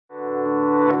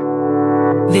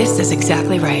This is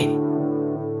exactly right.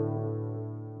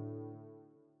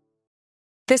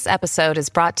 This episode is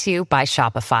brought to you by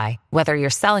Shopify. Whether you're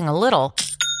selling a little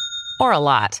or a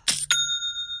lot,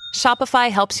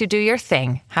 Shopify helps you do your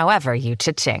thing, however you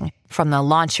cha-ching. From the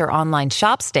launch your online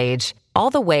shop stage, all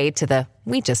the way to the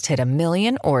we just hit 1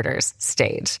 million orders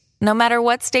stage. No matter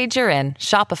what stage you're in,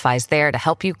 Shopify's there to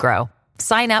help you grow.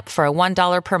 Sign up for a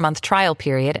 $1 per month trial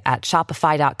period at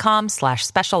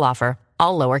shopify.com/special offer,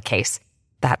 all lowercase.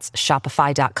 That's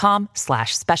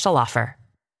shopify.com/special offer.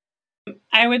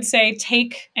 I would say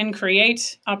take and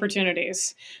create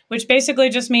opportunities, which basically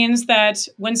just means that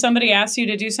when somebody asks you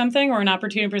to do something or an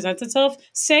opportunity presents itself,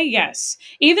 say yes.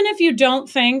 Even if you don't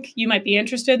think you might be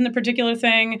interested in the particular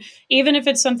thing, even if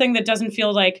it's something that doesn't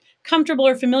feel like comfortable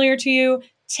or familiar to you,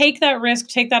 take that risk,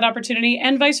 take that opportunity,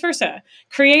 and vice versa.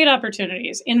 Create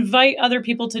opportunities, invite other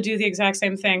people to do the exact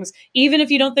same things. Even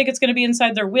if you don't think it's going to be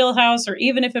inside their wheelhouse, or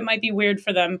even if it might be weird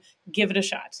for them, give it a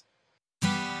shot.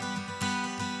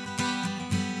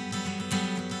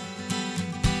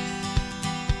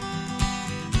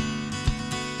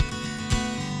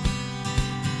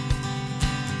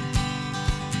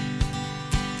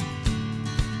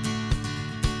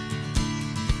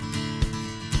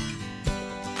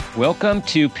 Welcome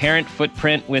to Parent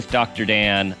Footprint with Dr.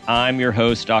 Dan. I'm your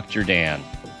host, Dr. Dan.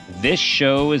 This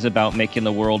show is about making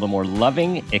the world a more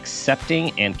loving,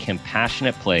 accepting, and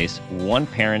compassionate place, one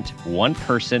parent, one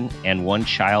person, and one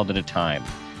child at a time.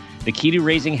 The key to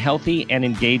raising healthy and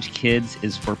engaged kids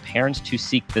is for parents to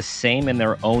seek the same in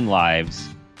their own lives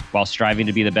while striving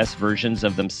to be the best versions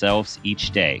of themselves each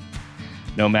day.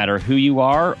 No matter who you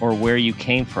are or where you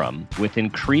came from, with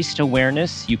increased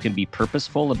awareness, you can be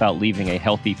purposeful about leaving a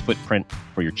healthy footprint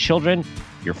for your children,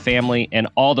 your family, and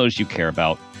all those you care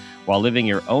about, while living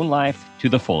your own life to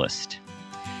the fullest.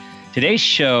 Today's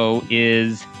show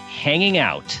is Hanging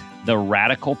Out, the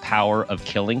Radical Power of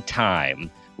Killing Time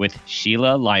with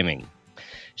Sheila Liming.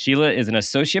 Sheila is an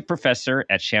associate professor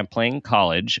at Champlain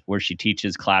College, where she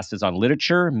teaches classes on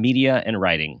literature, media, and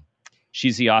writing.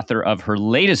 She's the author of her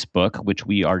latest book, which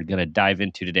we are going to dive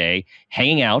into today,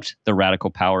 Hanging Out, The Radical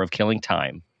Power of Killing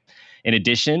Time. In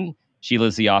addition, Sheila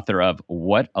is the author of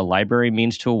What a Library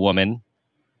Means to a Woman,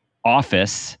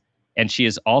 Office, and she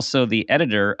is also the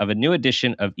editor of a new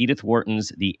edition of Edith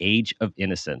Wharton's The Age of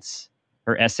Innocence.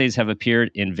 Her essays have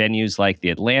appeared in venues like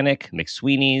The Atlantic,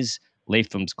 McSweeney's,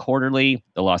 Latham's Quarterly,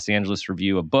 the Los Angeles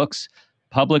Review of Books,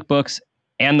 Public Books,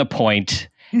 and The Point,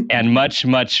 and much,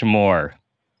 much more.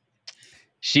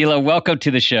 Sheila, welcome to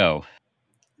the show.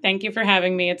 Thank you for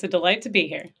having me. It's a delight to be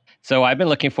here. So I've been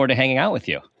looking forward to hanging out with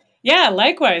you. Yeah,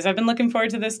 likewise. I've been looking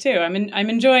forward to this too. I'm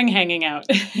enjoying hanging out.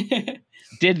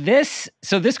 This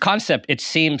concept, it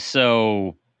seems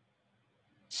so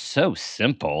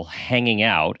simple, hanging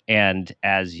out. And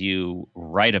as you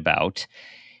write about,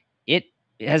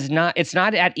 it's not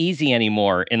that easy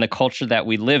anymore in the culture that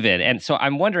we live in. And so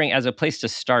I'm wondering, as a place to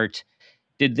start,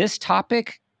 did this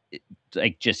topic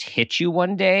just hit you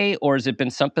one day, or has it been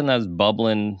something that was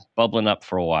bubbling up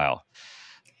for a while?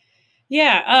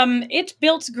 Yeah, it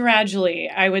built gradually,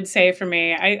 I would say, for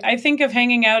me. I think of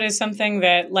hanging out as something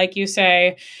that, like you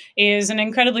say, is an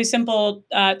incredibly simple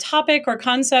topic or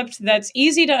concept that's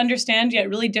easy to understand, yet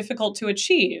really difficult to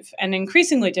achieve, and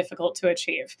increasingly difficult to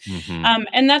achieve. Mm-hmm.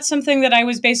 And that's something that I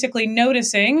was basically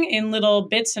noticing in little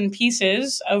bits and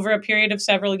pieces over a period of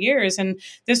several years. And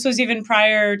this was even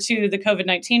prior to the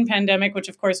COVID-19 pandemic, which,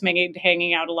 of course, made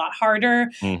hanging out a lot harder,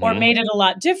 mm-hmm. or made it a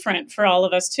lot different for all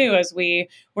of us, too, as we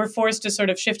were forced to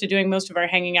sort of shift to doing most of our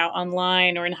hanging out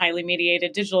online or in highly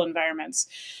mediated digital environments.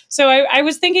 So I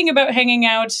was thinking about hanging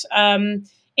out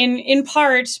in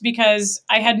part because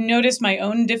I had noticed my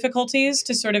own difficulties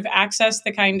to sort of access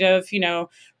the kind of,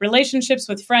 relationships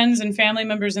with friends and family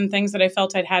members and things that I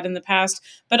felt I'd had in the past,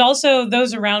 but also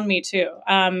those around me too.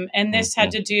 And this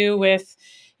had to do with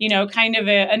kind of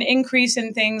an increase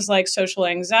in things like social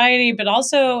anxiety, but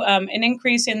also an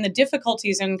increase in the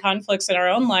difficulties and conflicts in our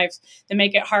own lives that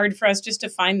make it hard for us just to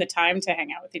find the time to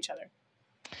hang out with each other.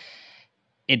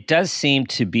 It does seem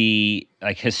to be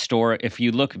like historic. If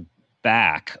you look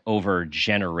back over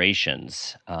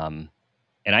generations, and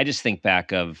I just think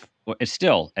back of, it's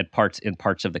still in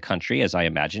parts of the country, as I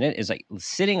imagine it, is like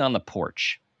sitting on the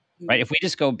porch, right? If we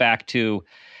just go back to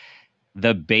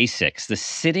the basics, the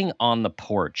sitting on the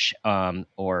porch,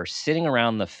 or sitting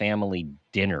around the family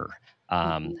dinner,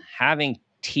 having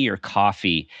tea or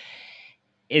coffee.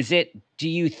 Do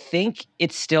you think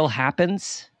it still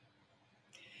happens?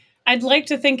 I'd like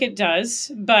to think it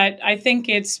does, but I think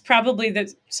it's probably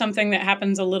something that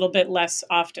happens a little bit less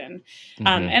often.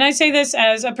 And I say this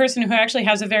as a person who actually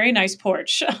has a very nice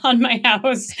porch on my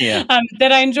house Yeah.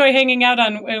 that I enjoy hanging out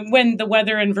on when the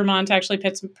weather in Vermont actually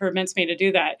permits me to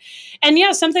do that. And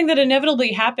yeah, something that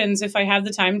inevitably happens if I have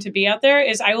the time to be out there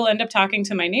is I will end up talking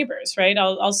to my neighbors, right?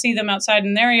 I'll see them outside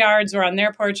in their yards or on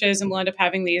their porches, and we'll end up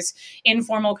having these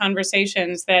informal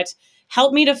conversations that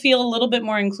help me to feel a little bit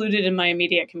more included in my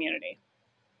immediate community.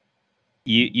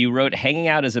 You wrote hanging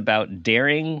out is about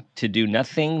daring to do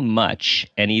nothing much,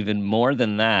 and even more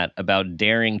than that, about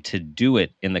daring to do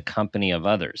it in the company of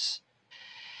others.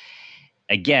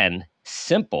 Again,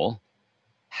 simple.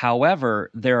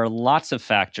 However, there are lots of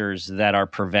factors that are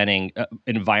preventing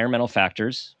environmental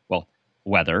factors, well,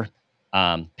 weather,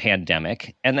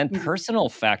 pandemic, and then personal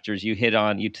factors. You hit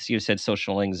on, you said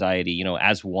social anxiety,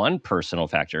 as one personal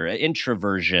factor,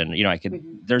 introversion,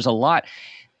 there's a lot,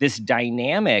 this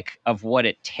dynamic of what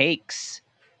it takes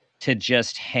to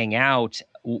just hang out.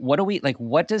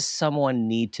 What does someone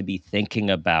need to be thinking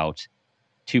about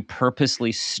to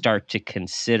purposely start to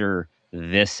consider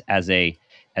this as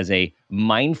a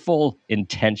mindful,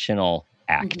 intentional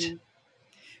act?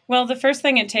 Well, the first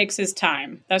thing it takes is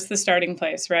time. That's the starting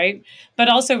place, right? But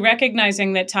also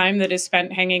recognizing that time that is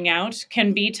spent hanging out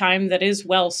can be time that is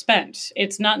well spent.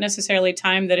 It's not necessarily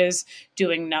time that is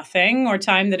doing nothing or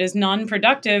time that is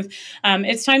non-productive.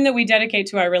 It's time that we dedicate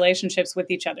to our relationships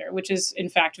with each other, which is, in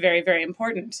fact, very, very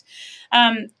important.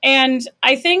 And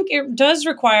I think it does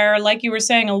require, like you were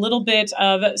saying, a little bit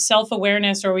of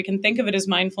self-awareness, or we can think of it as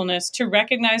mindfulness, to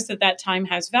recognize that that time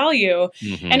has value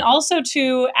and also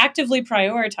to actively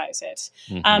prioritize it.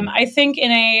 I think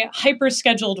in a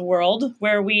hyper-scheduled world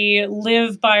where we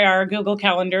live by our Google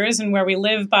calendars and where we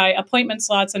live by appointment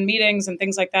slots and meetings and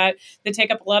things like that take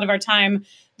up a lot of our time,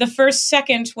 the first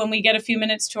second when we get a few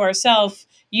minutes to ourselves,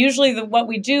 usually what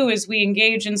we do is we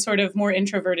engage in sort of more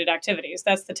introverted activities.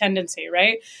 That's the tendency,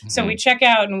 right? So we check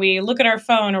out and we look at our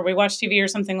phone or we watch TV or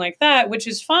something like that, which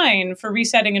is fine for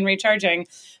resetting and recharging.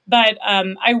 But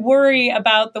I worry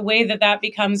about the way that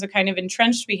becomes a kind of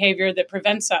entrenched behavior that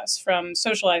prevents us from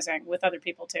socializing with other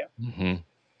people too.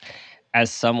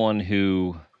 As someone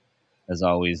who has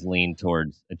always leaned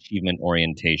towards achievement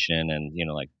orientation and,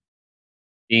 like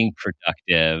being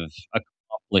productive,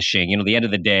 accomplishing, the end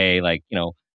of the day,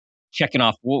 checking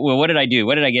off, what did I do?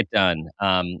 What did I get done?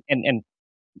 And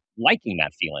liking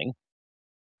that feeling,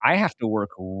 I have to work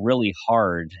really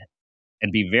hard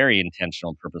and be very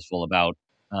intentional and purposeful about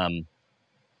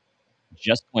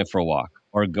just going for a walk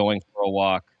or going for a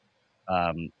walk,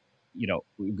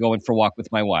 going for a walk with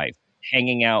my wife,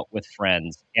 hanging out with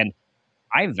friends. And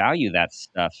I value that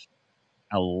stuff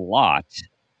a lot.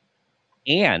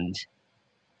 And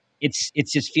it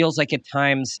just feels like at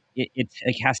times it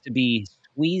has to be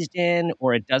squeezed in,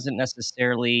 or it doesn't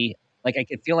necessarily, I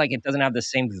could feel like it doesn't have the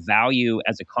same value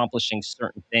as accomplishing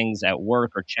certain things at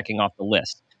work or checking off the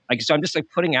list. So I'm just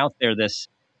putting out there this,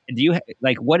 do you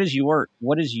what is your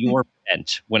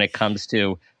bent when it comes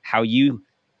to how you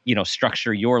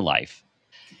structure your life?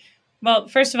 Well,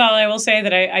 first of all, I will say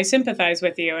that I sympathize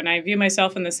with you and I view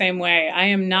myself in the same way. I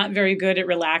am not very good at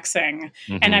relaxing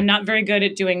and I'm not very good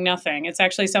at doing nothing. It's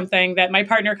actually something that my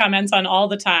partner comments on all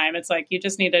the time. It's like, you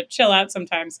just need to chill out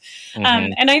sometimes.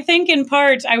 And I think in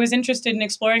part, I was interested in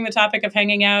exploring the topic of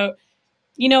hanging out,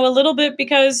 a little bit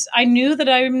because I knew that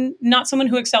I'm not someone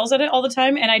who excels at it all the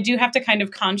time. And I do have to kind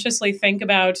of consciously think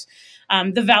about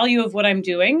the value of what I'm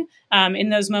doing in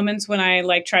those moments when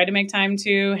I try to make time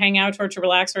to hang out or to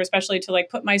relax, or especially to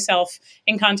put myself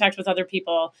in contact with other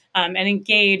people and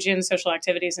engage in social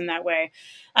activities in that way.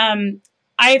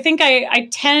 I think I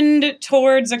tend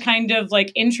towards a kind of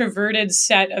introverted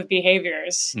set of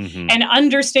behaviors, and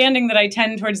understanding that I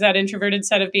tend towards that introverted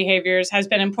set of behaviors has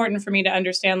been important for me to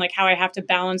understand how I have to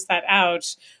balance that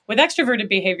out with extroverted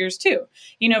behaviors too,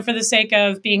 for the sake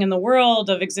of being in the world,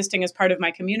 of existing as part of my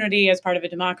community, as part of a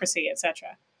democracy,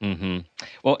 etc.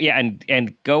 Well, yeah.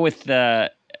 And go with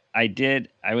I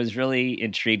was really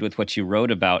intrigued with what you wrote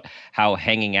about how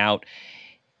hanging out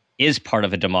is part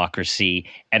of a democracy,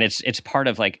 and it's part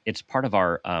of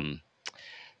our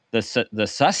the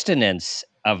sustenance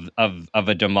of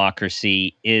a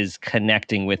democracy is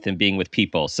connecting with and being with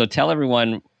people. So tell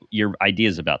everyone your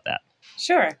ideas about that.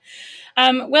 Sure.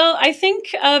 Well, I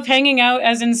think of hanging out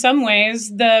as, in some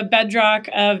ways, the bedrock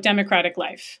of democratic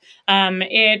life.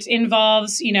 It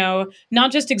involves,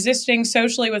 not just existing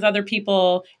socially with other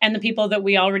people and the people that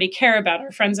we already care about,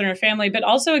 our friends and our family, but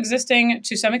also existing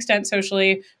to some extent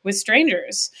socially with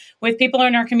strangers, with people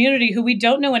in our community who we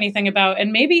don't know anything about,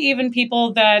 and maybe even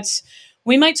people that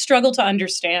we might struggle to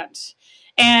understand.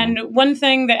 And one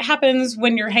thing that happens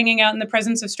when you're hanging out in the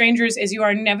presence of strangers is you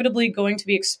are inevitably going to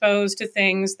be exposed to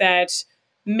things that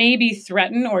maybe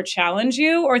threaten or challenge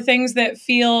you, or things that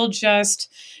feel just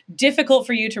difficult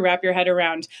for you to wrap your head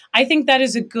around. I think that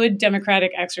is a good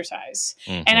democratic exercise.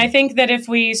 And I think that if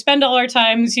we spend all our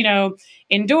times,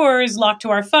 indoors, locked to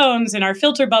our phones and our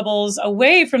filter bubbles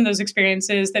away from those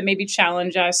experiences that maybe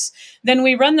challenge us, then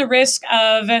we run the risk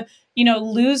of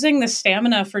losing the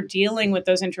stamina for dealing with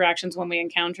those interactions when we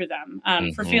encounter them,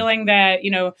 for feeling that,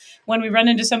 when we run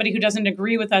into somebody who doesn't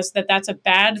agree with us, that's a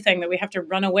bad thing, that we have to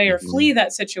run away or flee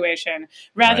that situation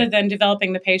rather than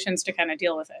developing the patience to kind of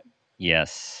deal with it.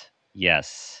 Yes.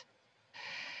 Yes.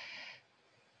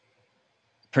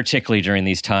 Particularly during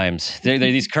these times,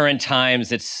 these current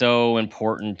times, it's so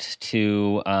important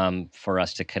to for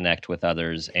us to connect with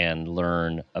others and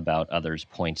learn about others'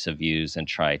 points of views and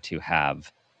try to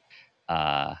have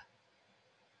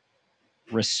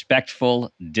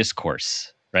respectful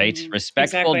discourse, right?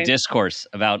 Respectful discourse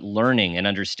about learning and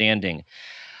understanding.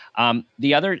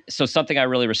 Something I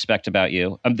really respect about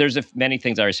you, there's many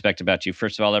things I respect about you.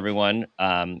 First of all, everyone,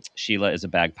 Sheila is a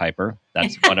bagpiper.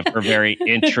 That's one of her very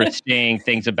interesting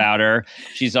things about her.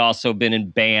 She's also been in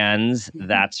bands.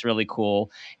 That's really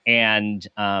cool. And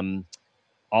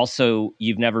also,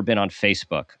 you've never been on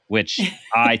Facebook, which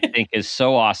I think is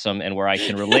so awesome. And where I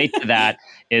can relate to that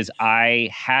is I'm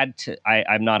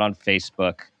not on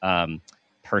Facebook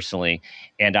personally,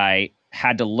 and I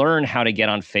had to learn how to get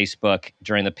on Facebook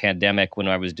during the pandemic when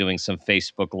I was doing some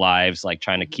Facebook Lives, like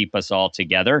trying to keep us all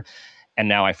together. And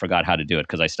now I forgot how to do it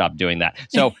because I stopped doing that.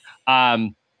 So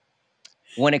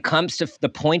when it comes to the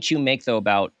point you make, though,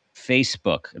 about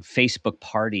Facebook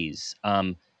parties,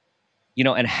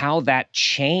 and how that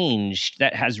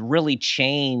has really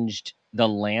changed the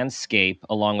landscape,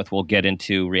 along with, we'll get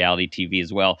into reality TV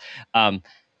as well,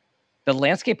 the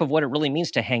landscape of what it really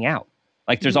means to hang out.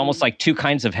 Like there's almost like two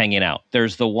kinds of hanging out.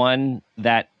 There's the one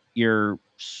that you're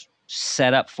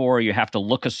set up for, you have to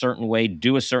look a certain way,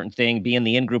 do a certain thing, be in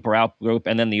the in-group or out-group,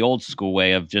 and then the old school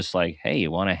way of just like, hey,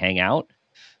 you want to hang out?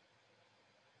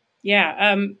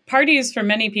 Yeah. Parties for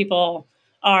many people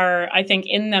are, I think,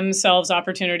 in themselves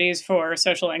opportunities for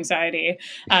social anxiety,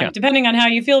 depending on how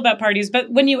you feel about parties.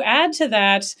 But when you add to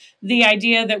that the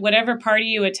idea that whatever party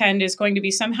you attend is going to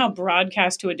be somehow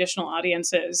broadcast to additional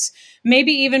audiences,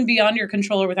 maybe even beyond your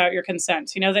control or without your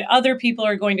consent, that other people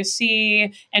are going to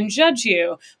see and judge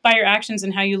you by your actions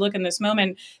and how you look in this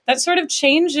moment, that sort of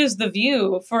changes the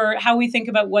view for how we think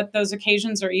about what those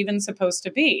occasions are even supposed to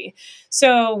be.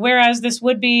 So whereas this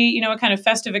would be, a kind of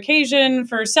festive occasion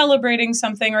for celebrating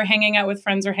something or hanging out with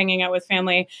friends or hanging out with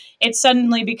family, it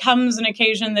suddenly becomes an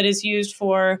occasion that is used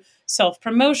for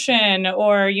self-promotion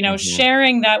or,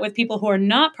 sharing that with people who are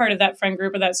not part of that friend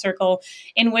group or that circle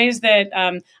in ways that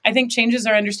I think changes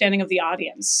our understanding of the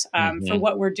audience for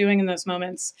what we're doing in those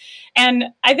moments. And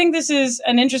I think this is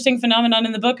an interesting phenomenon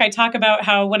in the book. I talk about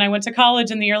how when I went to college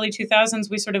in the early 2000s,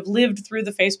 we sort of lived through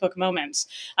the Facebook moment.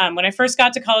 When I first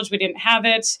got to college, we didn't have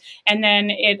it. And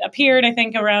then it appeared, I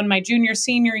think, around my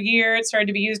senior year. It started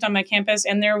to be used on my campus.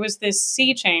 And there was this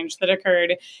sea change that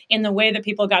occurred in the way that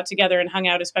people got together and hung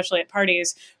out, especially at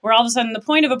parties, where all of a sudden the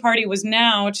point of a party was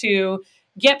now to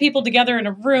get people together in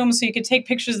a room so you could take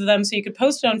pictures of them, so you could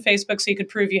post it on Facebook, so you could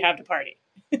prove you have a party.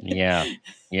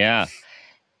 Yeah.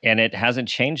 And it hasn't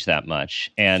changed that much.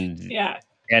 And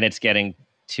it's getting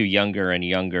to younger and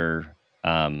younger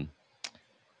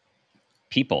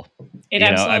people. It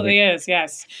absolutely is,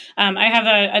 yes. I have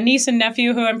a niece and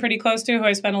nephew who I'm pretty close to, who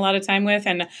I spend a lot of time with,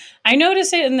 and I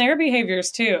notice it in their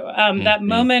behaviors too. That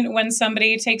moment when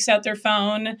somebody takes out their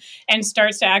phone and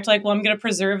starts to act like, well, I'm going to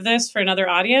preserve this for another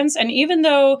audience. And even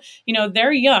though,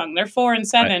 they're young, they're 4 and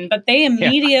 7, but they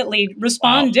immediately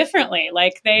respond differently.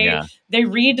 Like they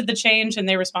read the change and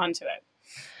they respond to it.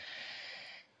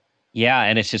 Yeah,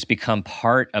 and it's just become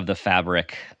part of the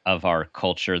fabric of our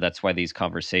culture. That's why these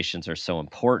conversations are so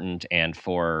important. And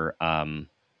for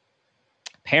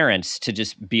parents to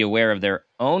just be aware of their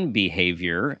own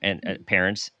behavior, and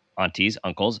parents, aunties,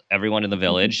 uncles, everyone in the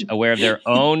village, aware of their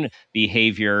own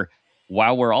behavior,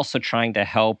 while we're also trying to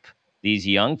help these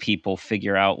young people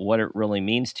figure out what it really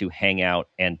means to hang out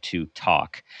and to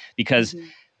talk. Because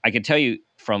I can tell you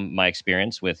from my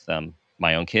experience with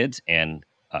my own kids and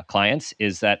clients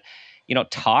is that,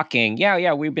 talking,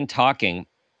 we've been talking,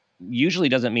 usually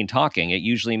doesn't mean talking. It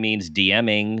usually means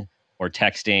DMing or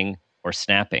texting or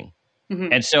snapping.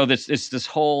 And so this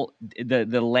whole,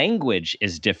 the language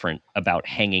is different about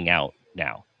hanging out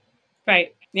now.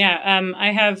 Right. Yeah.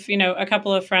 I have, a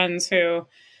couple of friends who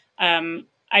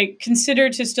I consider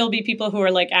to still be people who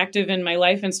are like active in my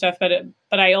life and stuff,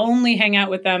 but I only hang out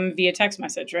with them via text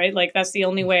message, right? Like that's the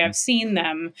only way I've seen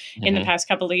them in the past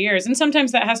couple of years. And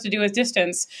sometimes that has to do with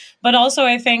distance, but also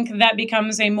I think that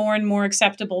becomes a more and more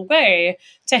acceptable way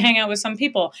to hang out with some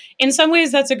people. In some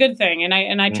ways, that's a good thing, and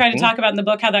I try to talk about in the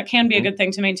book how that can be a good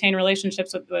thing to maintain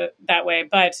relationships that way.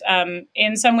 But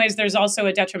in some ways, there's also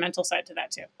a detrimental side to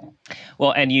that too.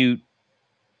 Well, and you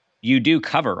do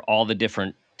cover all the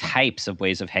different types of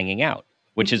ways of hanging out,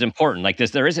 which is important. Like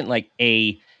there isn't like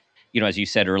a, as you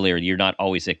said earlier, you're not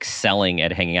always excelling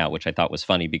at hanging out, which I thought was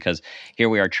funny because here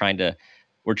we are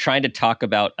we're trying to talk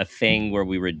about a thing where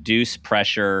we reduce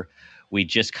pressure. We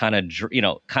just kind of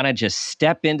just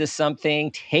step into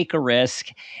something, take a risk.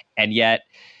 And yet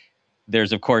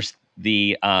there's, of course,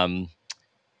 the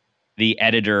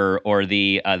editor or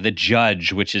the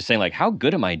judge, which is saying like, how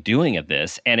good am I doing at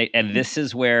this? And this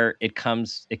is where it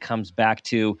comes back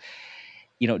to,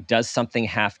 does something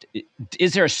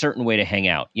is there a certain way to hang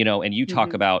out? And you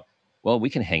talk about, well, we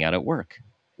can hang out at work.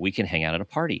 We can hang out at a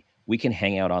party. We can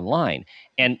hang out online.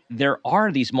 And there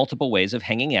are these multiple ways of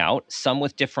hanging out, some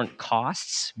with different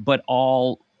costs, but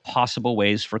all possible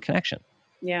ways for connection.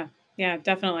 Yeah,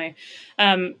 definitely.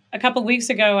 A couple of weeks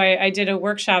ago, I did a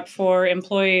workshop for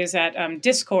employees at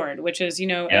Discord, which is,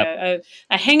 a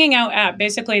hanging out app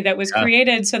basically that was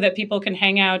created so that people can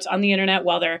hang out on the internet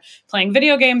while they're playing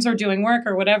video games or doing work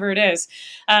or whatever it is.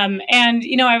 And,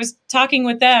 I was talking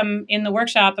with them in the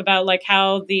workshop about like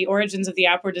how the origins of the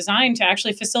app were designed to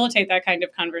actually facilitate that kind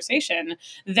of conversation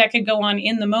that could go on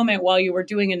in the moment while you were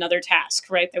doing another task,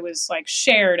 right? That was like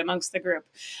shared amongst the group,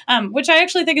 which I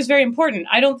actually think is very important.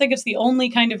 I don't think it's the only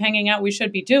kind of hanging out we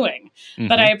should be doing,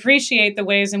 but I appreciate the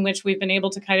ways in which we've been able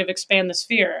to kind of expand the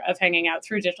sphere of hanging out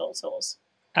through digital tools.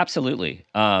 Absolutely.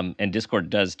 And Discord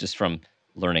does, just from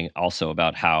learning also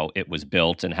about how it was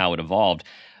built and how it evolved,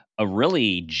 a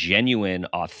really genuine,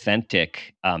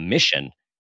 authentic mission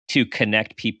to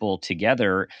connect people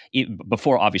together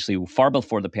far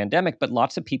before the pandemic, but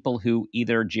lots of people who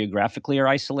either geographically are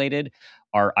isolated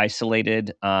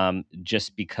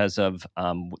just because of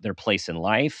their place in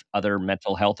life, other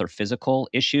mental health or physical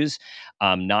issues,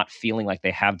 not feeling like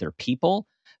they have their people,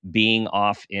 being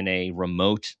off in a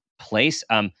remote place.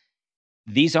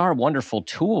 These are wonderful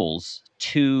tools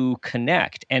to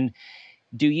connect. And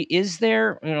is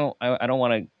there, I don't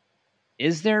want to,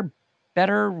 is there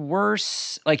better,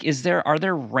 worse? Like, are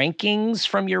there rankings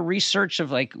from your research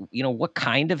of like, what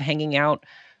kind of hanging out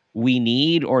we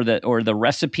need, or the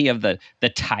recipe of the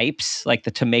types, like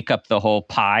to make up the whole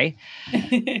pie?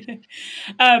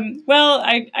 Well,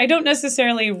 I don't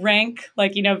necessarily rank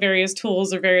like, various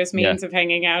tools or various means of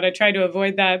hanging out. I try to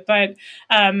avoid that, but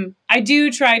I do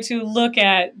try to look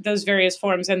at those various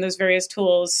forms and those various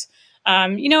tools,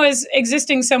 as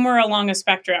existing somewhere along a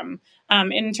spectrum.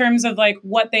 In terms of like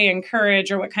what they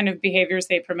encourage or what kind of behaviors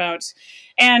they promote.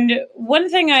 And one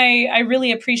thing I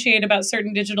really appreciate about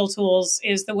certain digital tools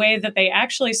is the way that they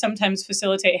actually sometimes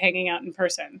facilitate hanging out in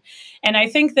person. And I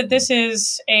think that this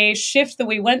is a shift that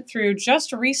we went through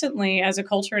just recently as a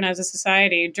culture and as a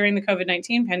society during the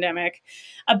COVID-19 pandemic.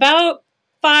 About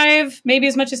 5, maybe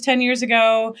as much as 10 years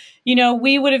ago,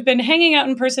 we would have been hanging out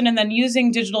in person and then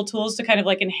using digital tools to kind of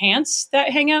like enhance that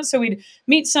hangout. So we'd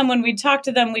meet someone, we'd talk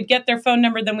to them, we'd get their phone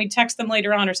number, then we'd text them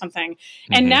later on or something.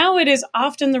 And now it is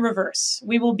often the reverse.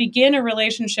 We will begin a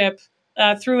relationship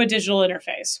through a digital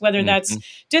interface, whether that's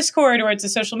Discord or it's a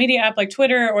social media app like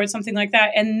Twitter or something like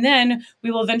that. And then we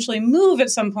will eventually move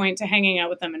at some point to hanging out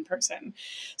with them in person.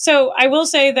 So I will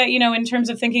say that, in terms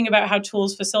of thinking about how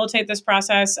tools facilitate this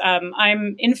process,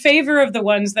 I'm in favor of the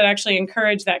ones that actually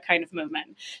encourage that kind of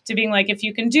movement, to being like, if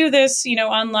you can do this,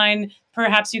 online,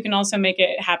 perhaps you can also make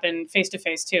it happen face to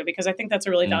face too, because I think that's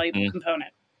a really valuable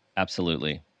component.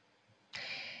 Absolutely.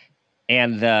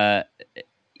 And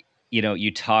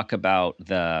you talk about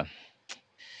the,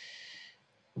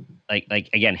 like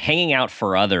again, hanging out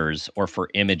for others or for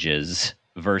images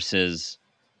versus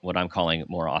what I'm calling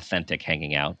more authentic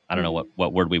hanging out. I don't know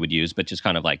what word we would use, but just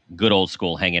kind of like good old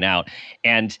school hanging out.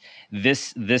 And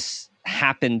this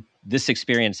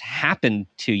experience happened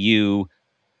to you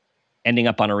ending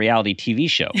up on a reality TV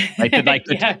show,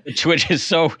 which is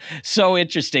so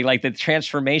interesting. Like the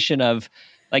transformation of,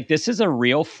 like, this is a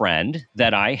real friend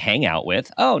that I hang out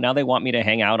with. Oh, now they want me to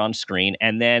hang out on screen.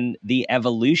 And then the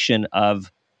evolution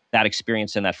of that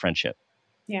experience and that friendship.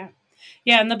 Yeah.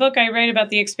 Yeah, in the book, I write about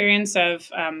the experience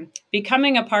of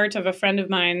becoming a part of a friend of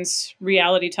mine's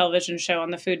reality television show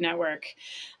on the Food Network.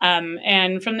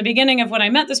 And from the beginning of when I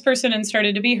met this person and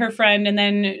started to be her friend, and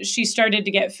then she started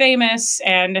to get famous,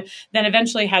 and then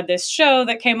eventually had this show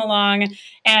that came along.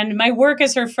 And my work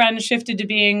as her friend shifted to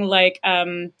being like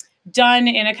done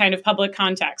in a kind of public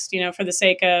context, for the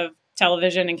sake of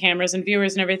television and cameras and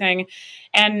viewers and everything.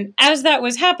 And as that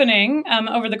was happening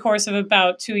over the course of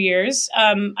about 2 years,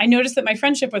 I noticed that my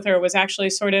friendship with her was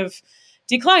actually sort of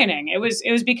declining. It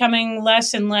was becoming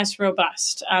less and less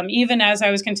robust, even as I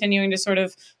was continuing to sort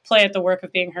of play at the work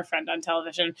of being her friend on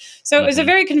television. So it was a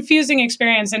very confusing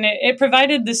experience, and it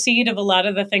provided the seed of a lot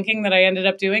of the thinking that I ended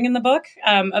up doing in the book,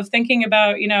 of thinking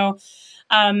about,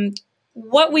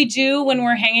 what we do when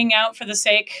we're hanging out for the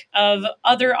sake of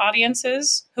other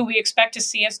audiences who we expect to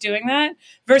see us doing that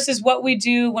versus what we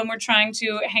do when we're trying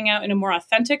to hang out in a more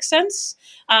authentic sense,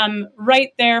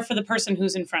 right there for the person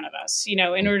who's in front of us,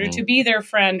 in order to be their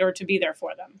friend or to be there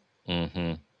for them.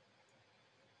 Mm-hmm.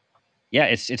 Yeah,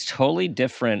 it's totally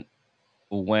different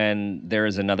when there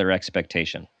is another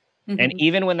expectation. Mm-hmm. And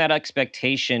even when that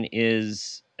expectation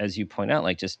is, as you point out,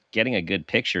 like just getting a good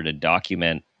picture to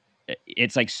document,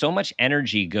 it's like so much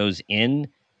energy goes in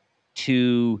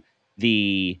to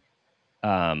the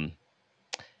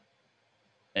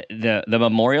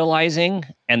memorializing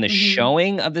and the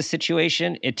showing of the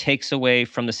situation. It takes away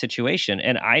from the situation.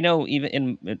 And I know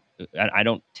I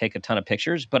don't take a ton of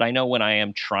pictures, but I know when I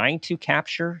am trying to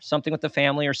capture something with the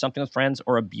family or something with friends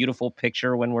or a beautiful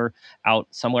picture when we're out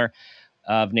somewhere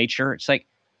of nature, it's like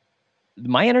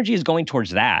my energy is going towards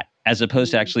that as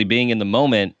opposed to actually being in the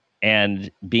moment and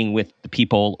being with the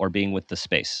people or being with the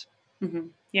space. Mm-hmm.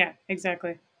 Yeah,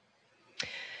 exactly.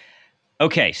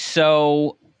 Okay,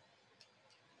 so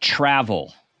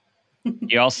travel.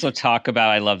 You also talk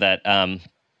about, I love that,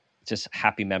 just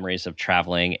happy memories of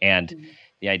traveling and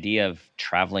the idea of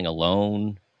traveling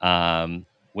alone,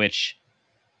 which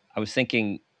I was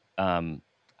thinking,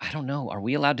 I don't know, are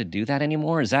we allowed to do that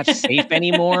anymore? Is that safe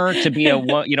anymore to be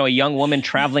a young woman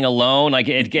traveling alone? Like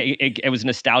it was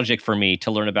nostalgic for me to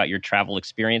learn about your travel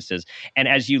experiences. And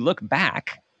as you look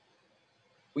back,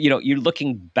 you're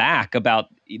looking back about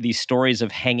these stories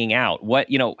of hanging out.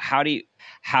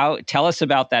 Tell us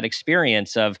about that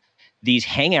experience of these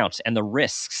hangouts and the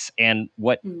risks and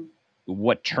what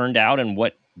turned out and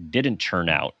what didn't turn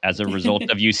out as a result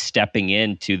of you stepping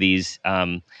into these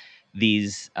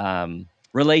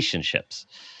relationships.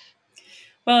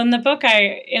 Well, in the book,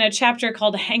 in a chapter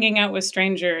called Hanging Out with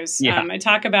Strangers, I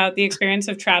talk about the experience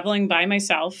of traveling by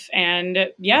myself and,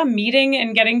 meeting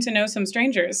and getting to know some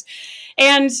strangers.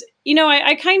 And,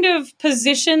 I kind of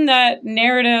position that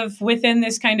narrative within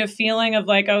this kind of feeling of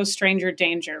like, oh, stranger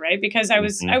danger, right? Because I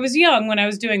was young when I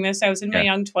was doing this. I was in my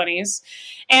young 20s.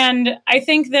 And I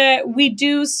think that we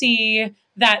do see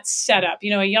that setup,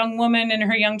 a young woman in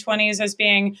her young 20s as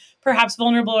being perhaps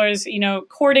vulnerable or as,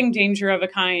 courting danger of a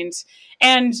kind.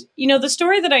 And, the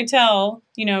story that I tell,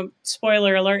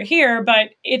 spoiler alert here,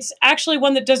 but it's actually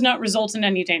one that does not result in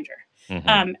any danger.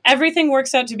 Mm-hmm. Everything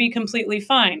works out to be completely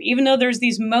fine, even though there's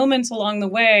these moments along the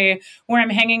way where I'm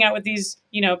hanging out with these,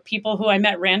 people who I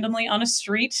met randomly on a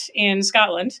street in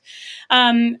Scotland,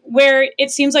 where it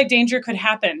seems like danger could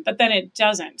happen, but then it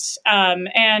doesn't.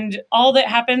 And all that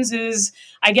happens is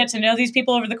I get to know these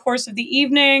people over the course of the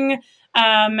evening.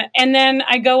 And then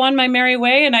I go on my merry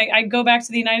way and I go back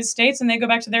to the United States and they go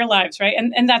back to their lives. Right.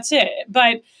 And that's it.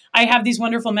 But I have these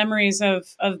wonderful memories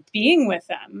of being with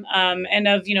them, and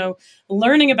of,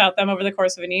 learning about them over the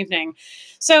course of an evening.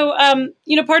 So,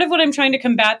 part of what I'm trying to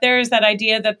combat there is that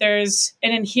idea that there's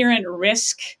an inherent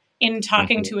risk in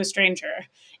talking to a stranger,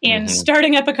 in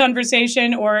starting up a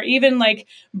conversation, or even like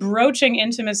broaching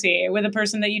intimacy with a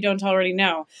person that you don't already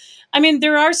know. I mean,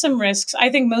 there are some risks. I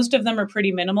think most of them are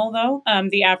pretty minimal, though,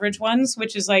 the average ones,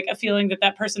 which is like a feeling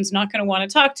that person's not going to want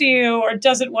to talk to you or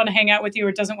doesn't want to hang out with you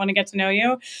or doesn't want to get to know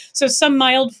you. So some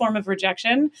mild form of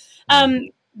rejection.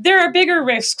 There are bigger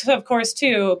risks, of course,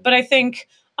 too. But I think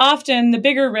often the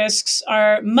bigger risks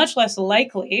are much less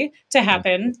likely to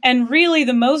happen. And really,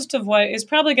 the most of what is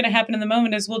probably going to happen in the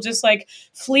moment is we'll just like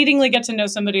fleetingly get to know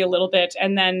somebody a little bit.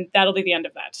 And then that'll be the end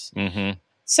of that. Mm-hmm.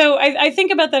 So I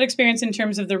think about that experience in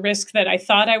terms of the risk that I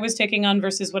thought I was taking on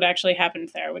versus what actually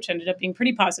happened there, which ended up being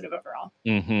pretty positive overall.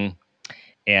 Mm-hmm.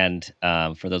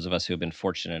 And for those of us who have been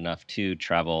fortunate enough to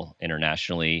travel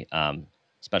internationally,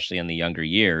 especially in the younger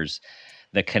years,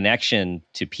 the connection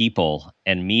to people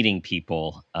and meeting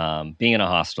people, being in a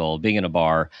hostel, being in a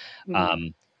bar,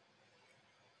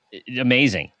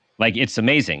 amazing. Like it's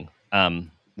amazing.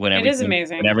 When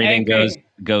everything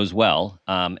goes well.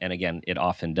 And again, it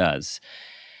often does.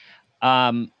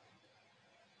 All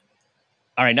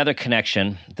right, another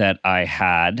connection that I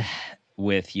had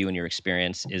with you and your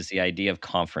experience is the idea of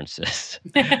conferences.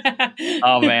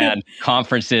 Oh man,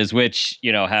 conferences, which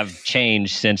have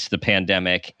changed since the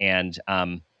pandemic. And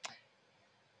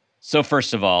so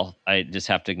first of all, I just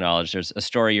have to acknowledge there's a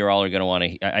story you're all are going to want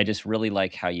to. I just really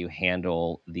like how you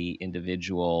handle the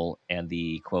individual and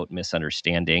the quote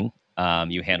misunderstanding.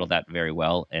 You handled that very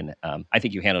well, and I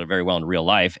think you handled it very well in real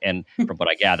life, and from what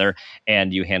I gather,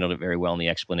 and you handled it very well in the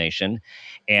explanation.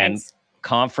 And Thanks.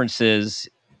 conferences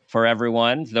for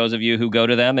everyone, those of you who go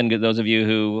to them, and those of you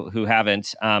who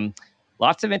haven't,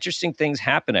 lots of interesting things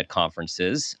happen at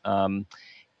conferences,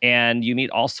 and you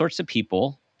meet all sorts of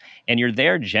people. And you're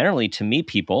there generally to meet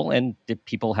people, and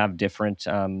people have different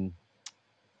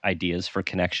ideas for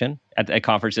connection at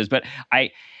conferences. But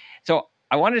I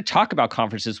wanted to talk about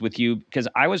conferences with you because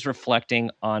I was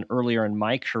reflecting on earlier in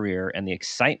my career and the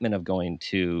excitement of going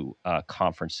to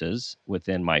conferences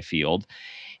within my field,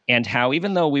 and how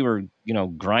even though we were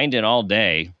grinding all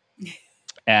day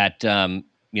at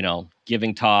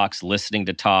giving talks, listening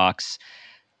to talks,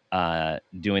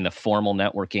 doing the formal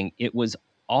networking, it was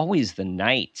always the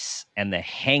nights and the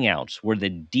hangouts were the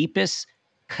deepest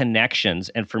connections.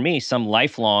 And for me, some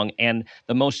lifelong and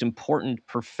the most important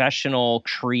professional,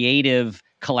 creative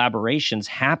collaborations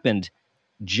happened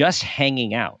just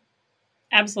hanging out.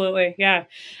 Absolutely. Yeah.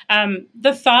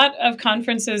 The thought of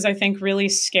conferences, I think, really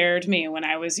scared me when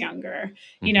I was younger.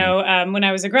 When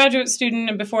I was a graduate student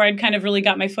and before I'd kind of really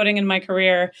got my footing in my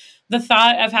career, the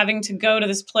thought of having to go to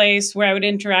this place where I would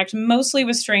interact mostly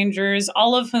with strangers,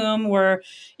 all of whom were,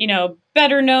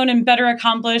 better known and better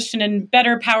accomplished and in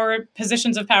better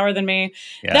positions of power than me,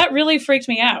 that really freaked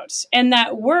me out. And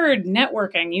that word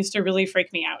networking used to really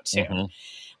freak me out too. Mm-hmm.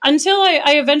 Until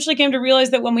I eventually came to realize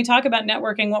that when we talk about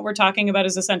networking, what we're talking about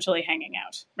is essentially hanging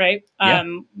out, right? Yeah.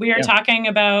 We are talking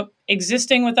about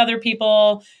existing with other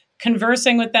people,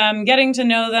 conversing with them, getting to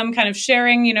know them, kind of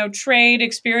sharing, trade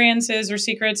experiences or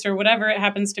secrets or whatever it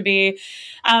happens to be.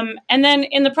 And then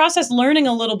in the process, learning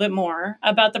a little bit more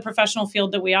about the professional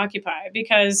field that we occupy.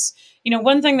 Because,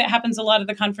 one thing that happens a lot of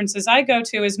the conferences I go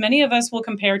to is many of us will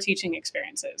compare teaching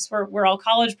experiences. We're all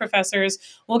college professors.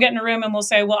 We'll get in a room and we'll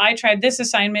say, well, I tried this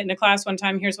assignment in a class one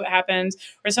time. Here's what happened.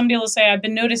 Or somebody will say, I've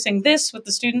been noticing this with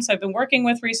the students I've been working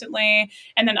with recently.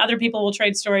 And then other people will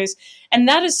trade stories. And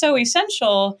that is so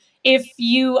essential if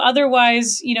you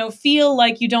otherwise, feel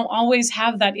like you don't always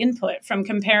have that input from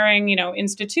comparing,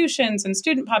 institutions and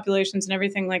student populations and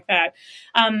everything like that.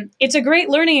 It's a great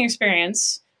learning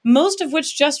experience, most of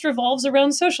which just revolves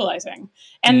around socializing.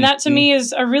 And that to me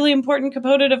is a really important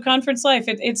component of conference life.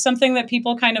 It's something that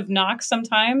people kind of knock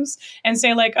sometimes and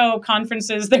say like, oh,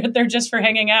 conferences, they're just for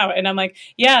hanging out. And I'm like,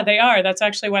 yeah, they are. That's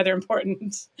actually why they're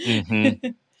important. Mm-hmm.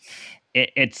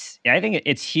 I think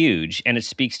it's huge, and it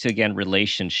speaks to, again,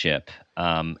 relationship,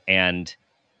 and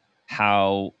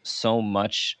how so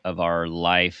much of our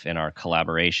life and our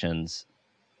collaborations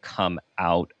come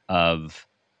out of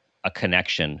a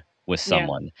connection with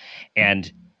someone.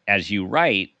 And as you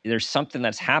write, there's something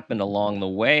that's happened along the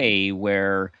way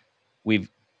where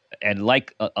and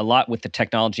like a lot with the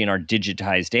technology in our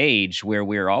digitized age, where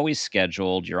we're always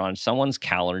scheduled, you're on someone's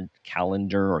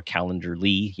calendar or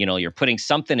calendarly, you're putting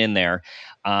something in there.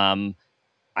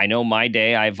 I know my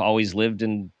day, I've always lived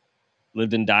and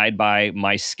died by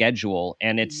my schedule.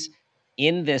 And it's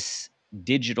in this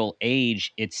digital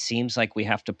age, it seems like we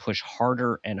have to push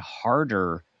harder and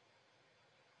harder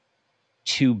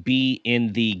to be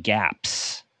in the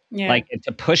gaps, like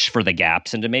to push for the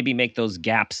gaps and to maybe make those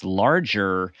gaps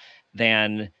larger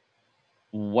than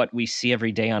what we see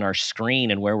every day on our screen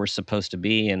and where we're supposed to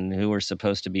be and who we're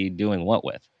supposed to be doing what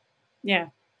with. Yeah,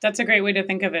 that's a great way to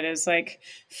think of it, is like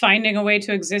finding a way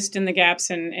to exist in the gaps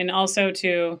and also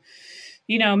to,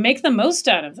 make the most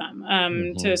out of them,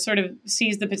 to sort of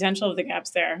seize the potential of the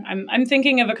gaps there. I'm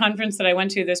thinking of a conference that I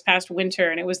went to this past winter,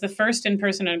 and it was the first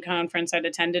in-person conference I'd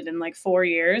attended in like 4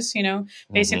 years,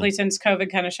 basically since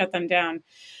COVID kind of shut them down.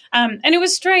 And it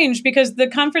was strange because the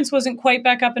conference wasn't quite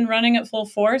back up and running at full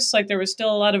force. Like there was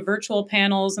still a lot of virtual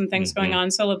panels and things going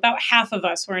on. So about half of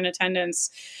us were in attendance.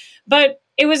 But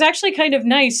it was actually kind of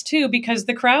nice, too, because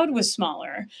the crowd was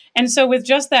smaller. And so with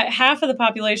just that half of the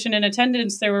population in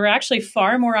attendance, there were actually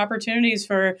far more opportunities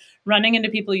for running into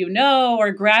people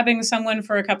or grabbing someone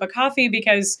for a cup of coffee,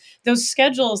 because those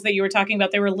schedules that you were talking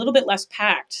about, they were a little bit less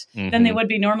packed than they would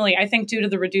be normally, I think, due to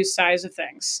the reduced size of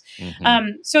things.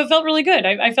 So it felt really good.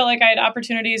 I felt like I had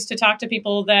opportunities to talk to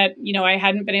people that, I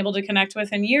hadn't been able to connect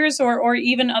with in years, or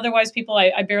even otherwise people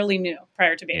I barely knew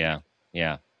prior to being there.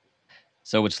 Yeah.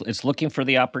 So it's looking for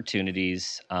the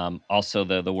opportunities. Also,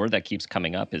 the word that keeps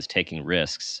coming up is taking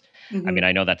risks. I mean, Hmm.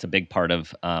 I know that's a big part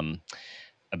of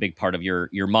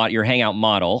your hangout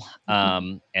model.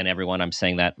 And everyone, I'm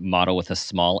saying that model with a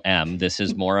small m. This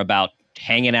is more about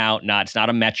hanging out. It's not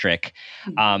a metric.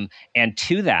 And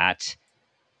to that,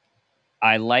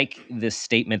 I like this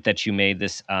statement that you made.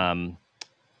 This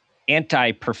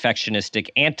anti-perfectionistic,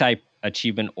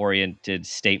 anti-achievement oriented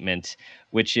statement,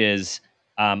 which is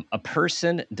a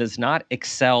person does not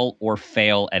excel or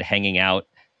fail at hanging out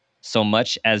so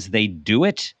much as they do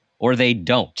it or they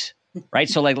don't. Right.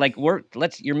 So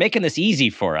you're making this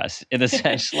easy for us in the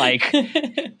sense, like,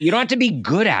 you don't have to be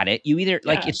good at it. You either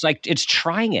Yeah. it's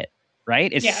trying it,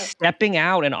 right? It's Yeah. stepping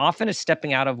out, and often it's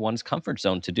stepping out of one's comfort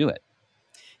zone to do it.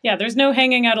 Yeah, there's no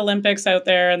hanging out Olympics out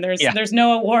there, and there's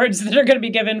no awards that are going to be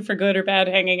given for good or bad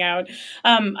hanging out.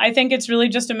 I think it's really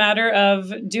just a matter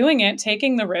of doing it,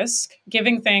 taking the risk,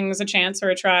 giving things a chance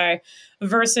or a try,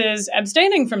 versus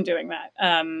abstaining from doing that.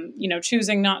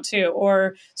 Choosing not to,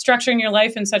 or structuring your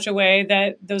life in such a way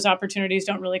that those opportunities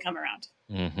don't really come around.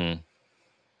 Mm-hmm.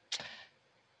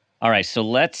 All right, so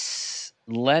let's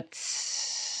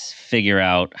figure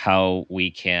out how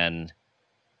we can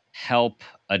help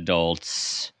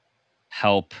adults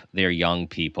help their young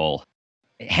people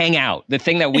hang out. The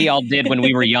thing that we all did when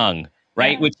we were young,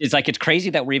 right? Yeah. Which is like, it's crazy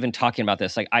that we're even talking about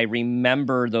this. Like, I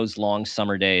remember those long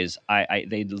summer days.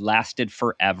 They lasted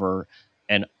forever,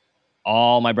 and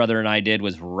all my brother and I did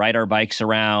was ride our bikes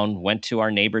around, went to our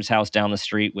neighbor's house down the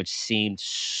street, which seemed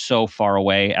so far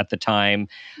away at the time.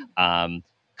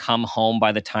 Come home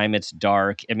by the time it's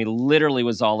dark. I mean, literally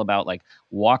was all about like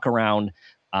walk around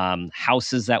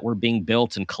houses that were being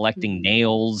built and collecting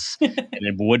nails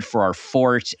and wood for our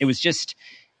fort. It was just,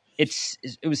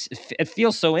 it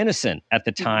feels so innocent at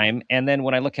the time. And then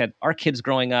when I look at our kids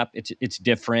growing up, it's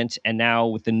different. And now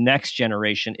with the next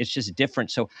generation, it's just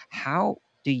different. So what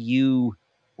do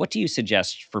you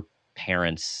suggest for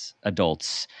parents,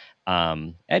 adults,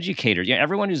 educators,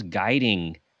 everyone who's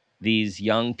guiding these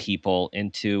young people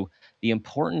into the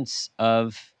importance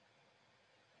of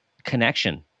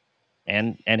connection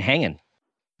and hanging?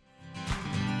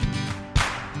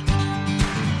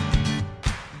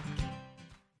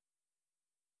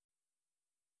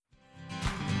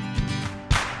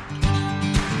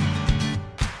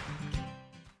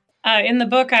 In the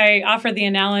book, I offer the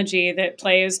analogy that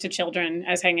play is to children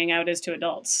as hanging out is to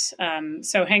adults.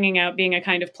 So hanging out being a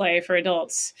kind of play for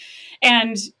adults.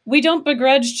 And we don't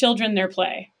begrudge children their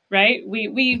play, right?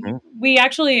 We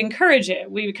actually encourage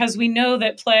it because we know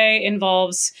that play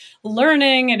involves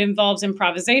learning, it involves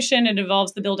improvisation, it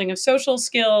involves the building of social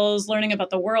skills, learning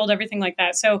about the world, everything like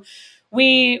that. So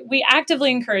we actively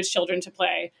encourage children to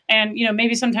play. And,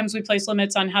 maybe sometimes we place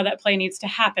limits on how that play needs to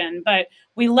happen, but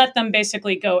we let them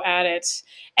basically go at it.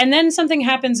 And then something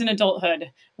happens in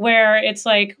adulthood where it's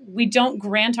like we don't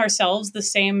grant ourselves the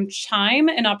same time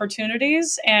and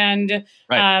opportunities and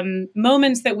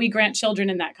moments that we grant children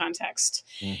in that context.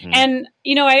 And,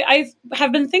 I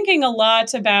have been thinking a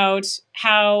lot about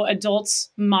how adults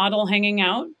model hanging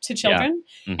out to children.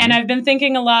 And I've been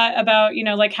thinking a lot about,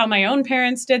 like how my own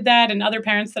parents did that and other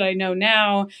parents that I know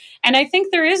now. And I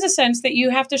think there is a sense that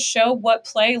you have to show what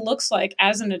play looks like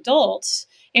as an adult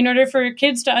in order for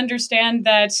kids to understand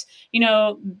that,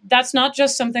 that's not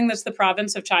just something that's the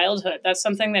province of childhood. That's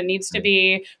something that needs to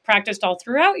be practiced all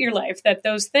throughout your life, that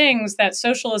those things, that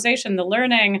socialization, the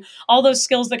learning, all those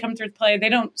skills that come through play, they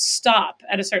don't stop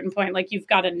at a certain point. Like you've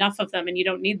got enough of them and you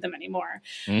don't need them anymore.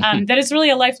 That it's really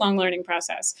a lifelong learning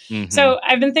process. So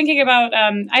I've been thinking about,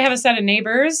 I have a set of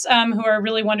neighbors who are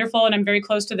really wonderful, and I'm very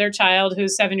close to their child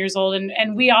who's 7 years old.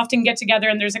 And we often get together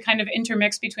and there's a kind of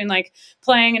intermix between like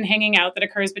playing and hanging out that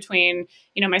occurs between,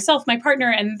 myself, my partner,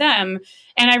 and them.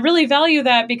 And I really value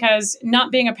that because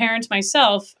not being a parent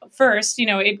myself first,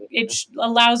 it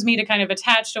allows me to kind of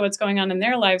attach to what's going on in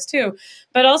their lives too.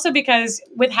 But also because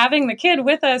with having the kid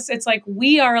with us, it's like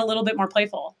we are a little bit more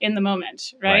playful in the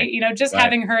moment, right? Just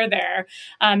having her there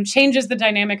changes the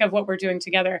dynamic of what we're doing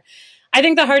together. I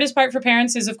think the hardest part for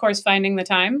parents is, of course, finding the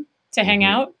time to hang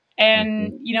out.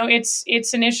 And,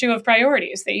 it's an issue of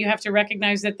priorities that you have to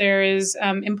recognize that there is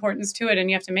importance to it and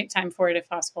you have to make time for it if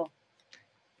possible.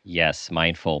 Yes,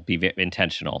 mindful, be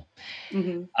intentional.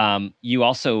 You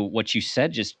also, what you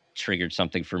said just triggered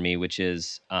something for me, which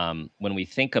is when we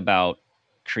think about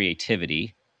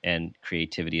creativity, and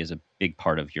creativity is a big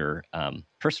part of your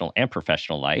personal and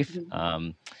professional life.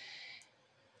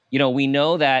 We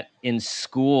know that in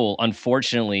school,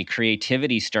 unfortunately,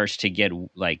 creativity starts to get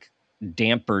like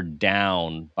dampered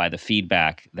down by the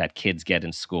feedback that kids get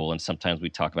in school. And sometimes we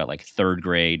talk about like third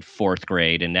grade, fourth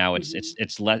grade, and now it's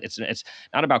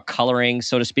not about coloring,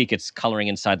 so to speak. It's coloring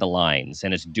inside the lines,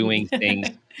 and it's doing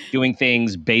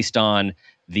things based on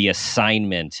the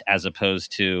assignment as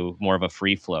opposed to more of a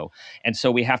free flow. And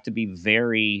so we have to be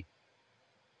very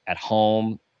at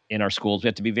home in our schools. We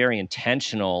have to be very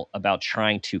intentional about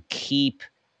trying to keep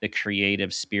the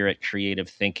creative spirit, creative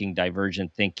thinking,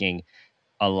 divergent thinking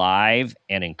alive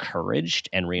and encouraged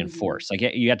and reinforced. Like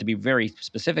you have to be very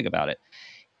specific about it.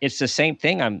 It's the same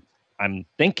thing I'm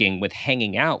thinking with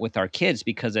hanging out with our kids,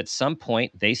 because at some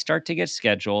point they start to get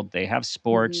scheduled. They have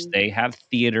sports, they have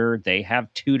theater, they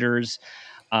have tutors,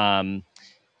 and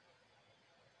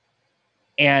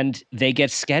they get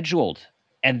scheduled.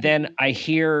 And then I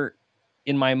hear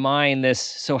in my mind this,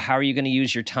 so how are you going to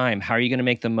use your time? How are you going to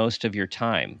make the most of your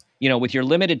time? You know, with your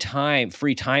limited time,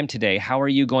 free time today, how are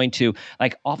you going to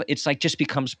it's like just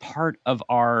becomes part of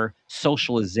our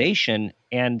socialization.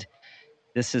 And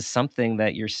this is something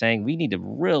that you're saying we need to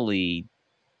really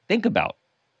think about.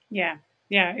 Yeah,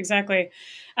 exactly.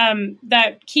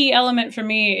 That key element for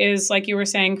me is, like you were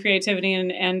saying, creativity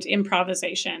and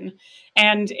improvisation.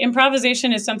 And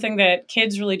improvisation is something that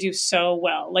kids really do so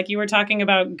well. Like you were talking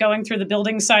about going through the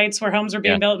building sites where homes are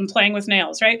being built and playing with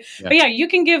nails, right? Yeah. But yeah, you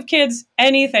can give kids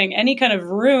anything, any kind of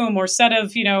room or set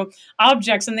of,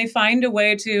 objects, and they find a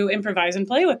way to improvise and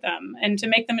play with them and to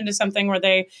make them into something where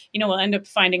they, will end up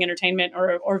finding entertainment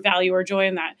or value or joy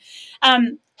in that.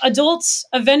 Adults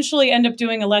eventually end up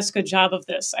doing a less good job of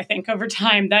this, I think, over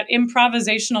time. That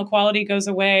improvisational quality goes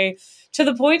away to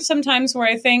the point sometimes where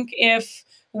I think if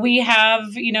we have,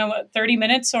 30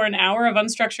 minutes or an hour of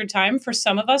unstructured time, for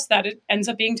some of us, that it ends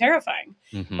up being terrifying,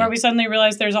 where we suddenly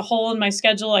realize there's a hole in my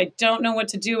schedule. I don't know what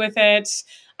to do with it.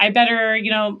 I better,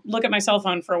 look at my cell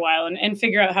phone for a while and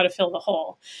figure out how to fill the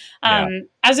hole.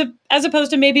 As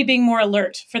opposed to maybe being more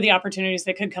alert for the opportunities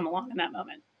that could come along in that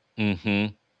moment.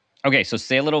 Mm-hmm. Okay, so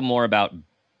say a little more about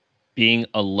being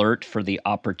alert for the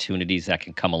opportunities that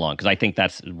can come along, because I think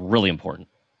that's really important.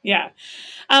 Yeah.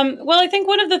 Well, I think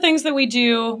one of the things that we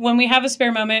do when we have a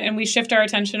spare moment and we shift our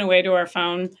attention away to our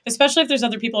phone, especially if there's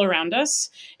other people around us,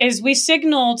 is we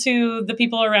signal to the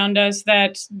people around us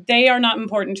that they are not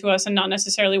important to us and not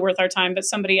necessarily worth our time, but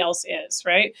somebody else is,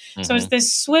 right? So it's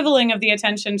this swiveling of the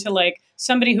attention to like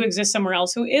somebody who exists somewhere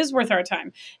else who is worth our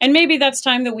time. And maybe that's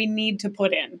time that we need to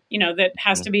put in, that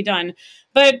has to be done.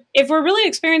 But if we're really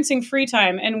experiencing free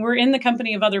time and we're in the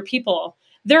company of other people,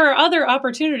 there are other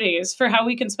opportunities for how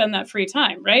we can spend that free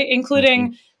time, right?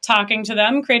 Including talking to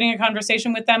them, creating a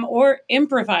conversation with them, or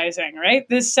improvising, right?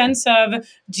 This sense of,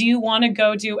 do you want to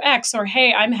go do X? Or,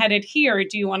 hey, I'm headed here.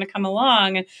 Do you want to come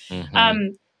along?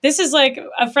 This is like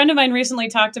a friend of mine recently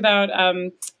talked about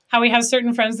how he has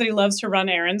certain friends that he loves to run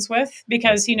errands with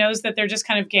because he knows that they're just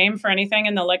kind of game for anything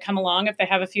and they'll like come along if they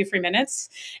have a few free minutes.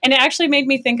 And it actually made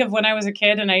me think of when I was a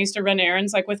kid and I used to run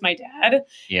errands like with my dad.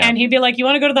 Yeah. And he'd be like, you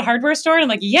want to go to the hardware store? And I'm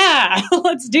like, yeah,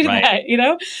 let's do that,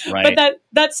 Right. But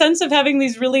that sense of having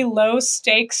these really low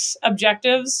stakes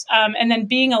objectives and then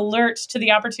being alert to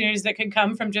the opportunities that could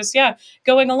come from just,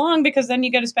 going along, because then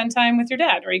you get to spend time with your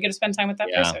dad or you get to spend time with that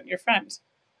person, your friend.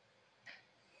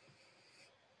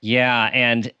 Yeah,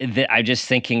 and I'm just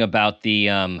thinking about the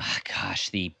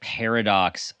the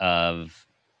paradox of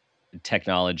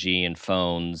technology and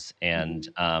phones and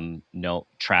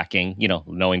tracking,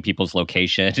 knowing people's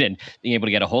location and being able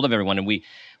to get a hold of everyone. And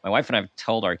my wife and I have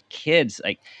told our kids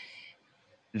like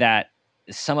that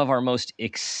some of our most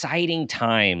exciting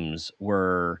times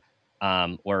were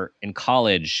in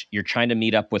college. You're trying to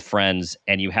meet up with friends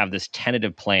and you have this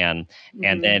tentative plan,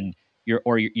 and then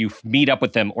you meet up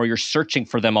with them, or you're searching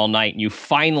for them all night and you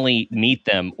finally meet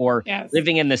them, or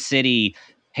living in the city.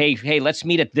 Hey, let's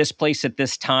meet at this place at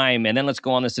this time, and then let's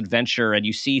go on this adventure, and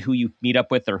you see who you meet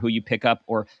up with or who you pick up,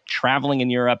 or traveling in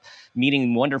Europe,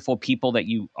 meeting wonderful people that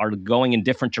you are going in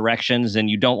different directions and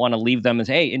you don't want to leave them and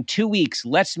say, hey, in 2 weeks,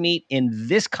 let's meet in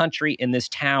this country, in this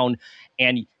town,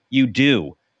 and you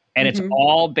do. And it's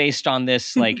all based on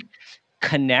this like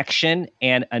connection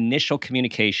and initial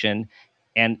communication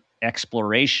and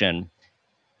exploration.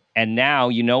 And now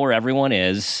you know where everyone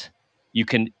is. You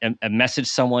can message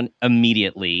someone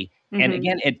immediately. And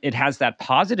again, it has that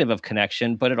positive of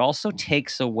connection, but it also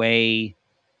takes away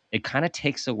a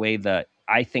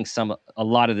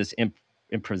lot of this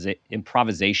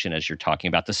improvisation, as you're talking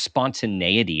about, the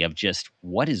spontaneity of just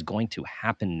what is going to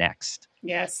happen next.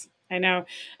 Yes. I know.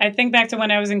 I think back to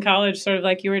when I was in college, sort of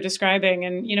like you were describing.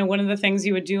 And, one of the things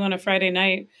you would do on a Friday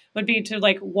night would be to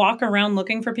like walk around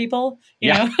looking for people,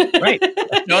 you know? Right.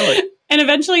 Totally. And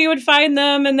eventually you would find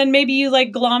them, and then maybe you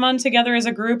like glom on together as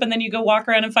a group, and then you go walk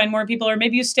around and find more people, or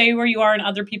maybe you stay where you are and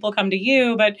other people come to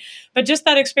you. But just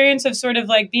that experience of sort of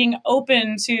like being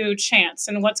open to chance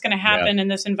and what's going to happen in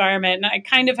this environment. And I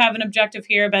kind of have an objective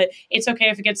here, but it's okay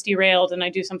if it gets derailed and I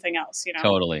do something else, you know?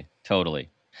 Totally.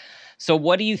 So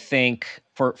what do you think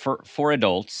for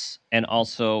adults and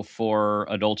also for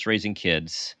adults raising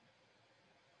kids?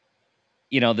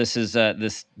 You know, this is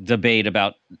this debate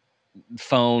about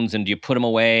phones, and do you put them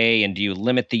away and do you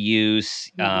limit the use?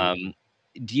 Do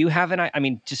you have I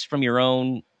mean, just from your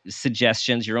own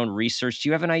suggestions, your own research, do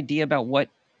you have an idea about what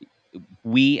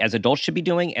we as adults should be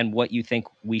doing and what you think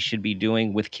we should be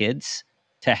doing with kids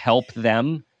to help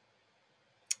them?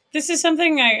 This is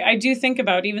something I do think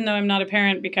about, even though I'm not a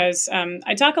parent, because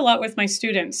I talk a lot with my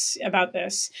students about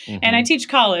this. And I teach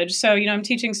college. So, you know, I'm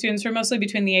teaching students who are mostly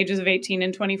between the ages of 18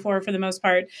 and 24 for the most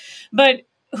part, but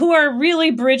who are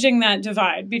really bridging that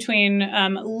divide between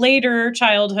later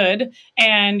childhood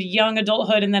and young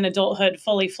adulthood, and then adulthood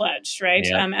fully fledged, right?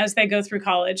 As they go through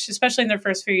college, especially in their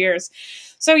first few years.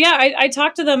 So yeah, I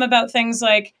talk to them about things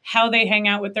like how they hang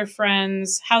out with their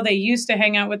friends, how they used to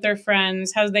hang out with their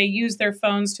friends, how they use their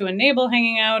phones to enable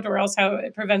hanging out, or else how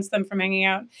it prevents them from hanging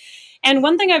out. And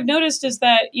one thing I've noticed is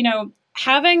that, you know,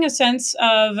 having a sense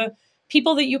of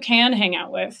people that you can hang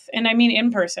out with, and I mean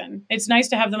in person. It's nice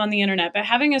to have them on the internet, but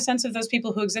having a sense of those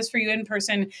people who exist for you in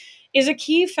person is a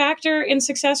key factor in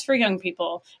success for young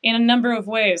people in a number of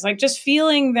ways. Like just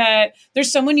feeling that there's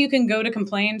someone you can go to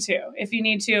complain to if you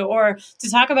need to, or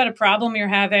to talk about a problem you're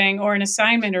having or an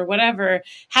assignment or whatever.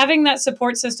 Having that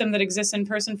support system that exists in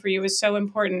person for you is so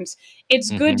important.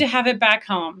 It's good to have it back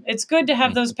home. It's good to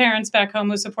have those parents back home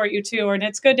who support you too, and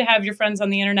it's good to have your friends on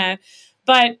the internet.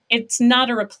 But it's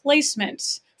not a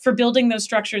replacement for building those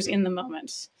structures in the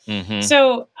moment.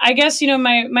 So I guess, you know,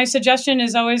 my suggestion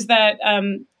is always that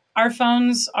our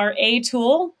phones are a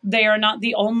tool. They are not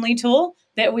the only tool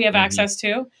that we have access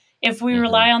to. If we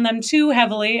rely on them too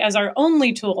heavily as our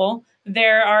only tool,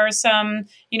 there are some,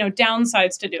 you know,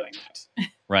 downsides to doing that.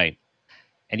 Right.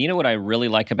 And you know what I really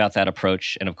like about that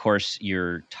approach? And of course,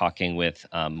 you're talking with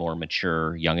more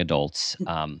mature young adults.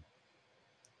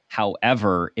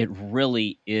 However, it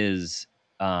really is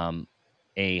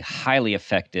a highly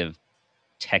effective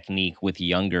technique with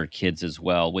younger kids as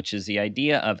well, which is the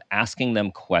idea of asking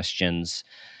them questions,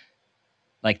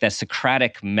 like the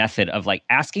Socratic method of like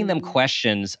asking them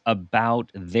questions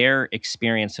about their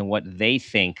experience and what they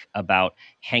think about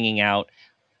hanging out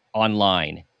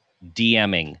online,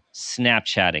 DMing,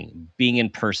 Snapchatting, being in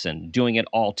person, doing it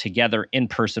all together in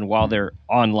person while they're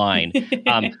online,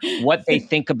 what they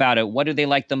think about it, what do they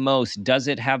like the most, does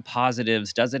it have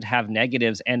positives, does it have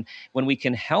negatives? And when we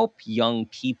can help young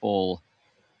people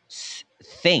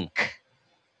think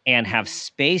and have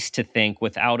space to think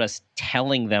without us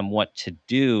telling them what to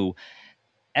do,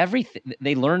 everything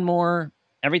they learn more,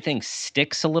 everything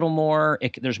sticks a little more.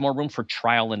 There's more room for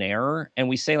trial and error. And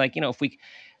we say, like, you know,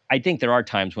 I think there are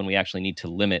times when we actually need to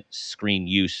limit screen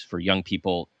use for young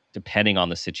people, depending on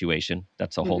the situation.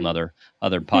 That's a whole other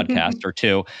podcast or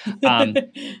two.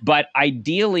 But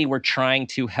ideally, we're trying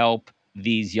to help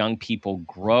these young people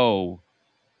grow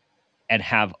and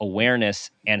have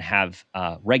awareness and have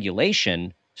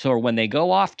regulation. So when they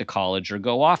go off to college or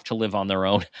go off to live on their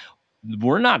own,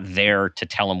 we're not there to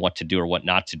tell them what to do or what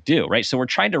not to do, right? So we're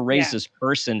trying to raise this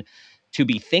person to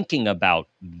be thinking about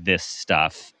this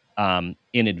stuff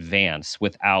in advance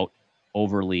without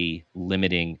overly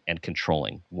limiting and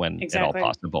controlling when at all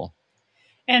possible.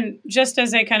 And just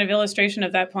as a kind of illustration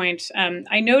of that point,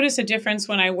 I notice a difference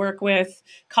when I work with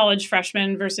college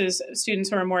freshmen versus students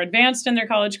who are more advanced in their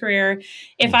college career.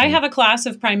 If I have a class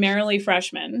of primarily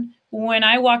freshmen, when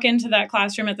I walk into that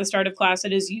classroom at the start of class,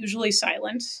 it is usually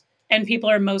silent. And people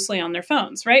are mostly on their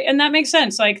phones, right? And that makes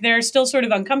sense. Like they're still sort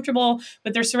of uncomfortable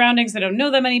with their surroundings. They don't know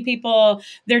that many people.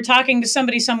 They're talking to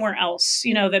somebody somewhere else,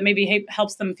 you know, that maybe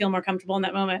helps them feel more comfortable in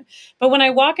that moment. But when I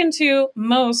walk into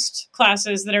most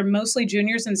classes that are mostly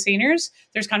juniors and seniors,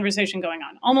 there's conversation going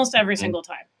on almost every single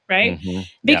time, right?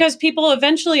 Because people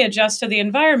eventually adjust to the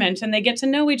environment and they get to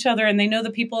know each other and they know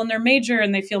the people in their major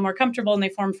and they feel more comfortable and they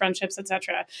form friendships,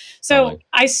 etc. So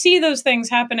I see those things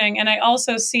happening. And I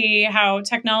also see how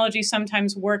technology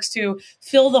sometimes works to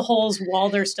fill the holes while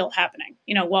they're still happening,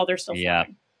 you know, while they're still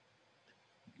forming.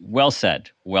 Well said.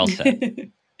 Well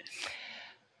said.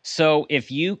 So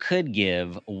if you could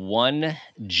give one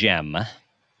gem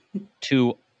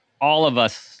to all of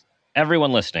us,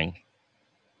 everyone listening,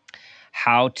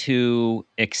 how to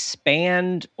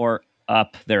expand or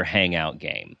up their hangout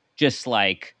game, just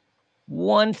like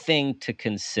one thing to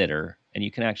consider, and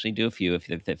you can actually do a few if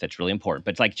it's really important,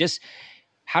 but like just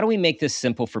how do we make this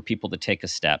simple for people to take a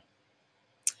step?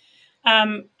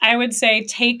 I would say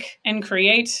take and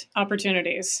create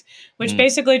opportunities, which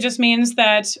basically just means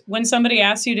that when somebody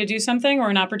asks you to do something or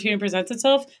an opportunity presents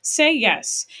itself, say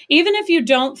yes. Even if you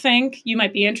don't think you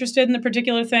might be interested in the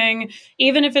particular thing,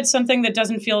 even if it's something that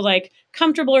doesn't feel like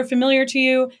comfortable or familiar to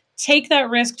you, take that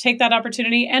risk, take that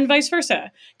opportunity, and vice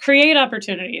versa. Create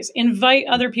opportunities, invite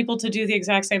other people to do the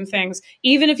exact same things.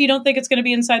 Even if you don't think it's going to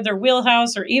be inside their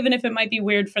wheelhouse, or even if it might be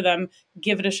weird for them,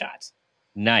 give it a shot.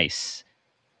 Nice.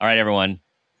 All right, everyone,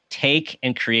 take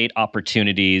and create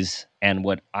opportunities. And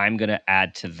what I'm going to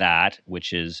add to that,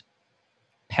 which is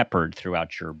peppered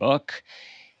throughout your book,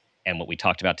 and what we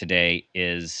talked about today,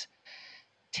 is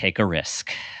take a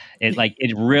risk. It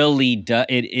really does.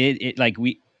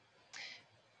 We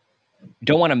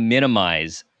don't want to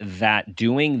minimize that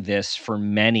doing this for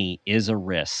many is a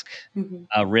risk,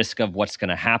 a risk of what's going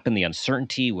to happen, the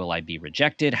uncertainty. Will I be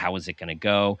rejected? How is it going to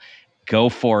go? Go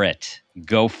for it.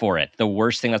 Go for it. The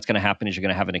worst thing that's going to happen is you're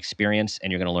going to have an experience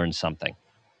and you're going to learn something.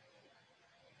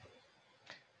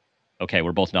 Okay,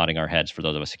 we're both nodding our heads. For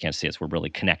those of us who can't see us, we're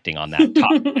really connecting on that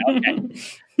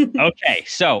topic. Okay,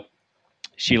 so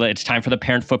Sheila, it's time for the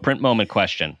parent footprint moment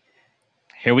question.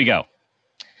 Here we go.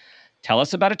 Tell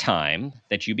us about a time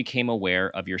that you became aware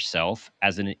of yourself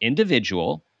as an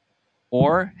individual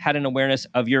or had an awareness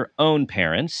of your own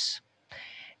parents,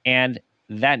 and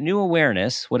that new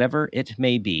awareness, whatever it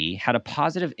may be, had a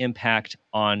positive impact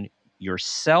on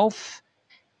yourself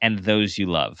and those you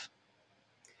love.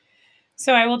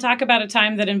 So I will talk about a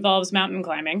time that involves mountain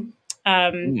climbing.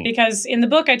 Because in the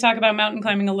book, I talk about mountain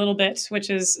climbing a little bit, which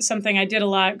is something I did a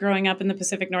lot growing up in the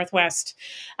Pacific Northwest.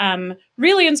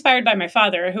 Really inspired by my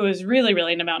father, who was really,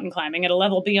 really into mountain climbing at a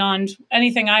level beyond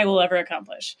anything I will ever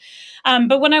accomplish.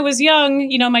 But when I was young,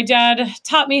 my dad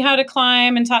taught me how to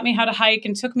climb and taught me how to hike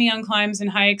and took me on climbs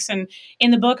and hikes. And in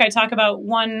the book, I talk about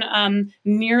one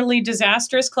nearly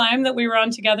disastrous climb that we were on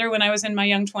together when I was in my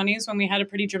young 20s, when we had a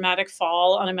pretty dramatic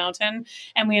fall on a mountain,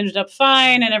 and we ended up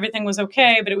fine and everything was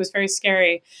okay, but it was very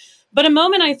scary. But a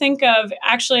moment I think of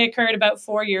actually occurred about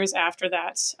 4 years after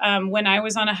that, when I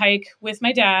was on a hike with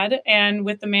my dad and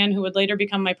with the man who would later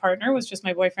become my partner, was just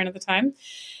my boyfriend at the time.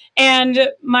 And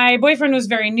my boyfriend was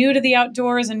very new to the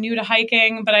outdoors and new to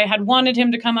hiking, but I had wanted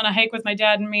him to come on a hike with my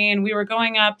dad and me, and we were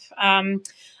going up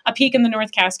a peak in the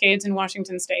North Cascades in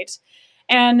Washington State.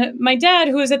 And my dad,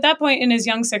 who was at that point in his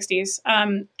young 60s,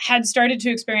 had started to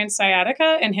experience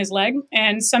sciatica in his leg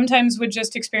and sometimes would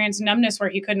just experience numbness where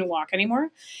he couldn't walk anymore.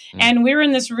 And we were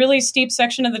in this really steep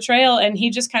section of the trail, and he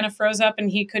just kind of froze up and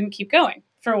he couldn't keep going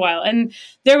for a while. And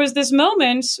there was this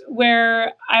moment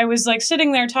where I was like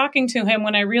sitting there talking to him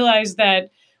when I realized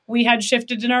that we had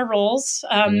shifted in our roles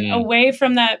away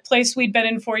from that place we'd been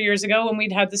in 4 years ago when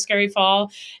we'd had the scary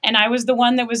fall. And I was the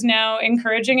one that was now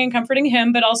encouraging and comforting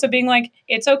him, but also being like,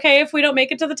 it's okay if we don't make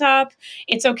it to the top.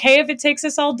 It's okay if it takes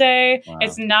us all day. Wow.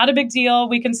 It's not a big deal.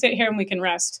 We can sit here and we can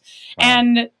rest. Wow.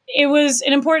 And it was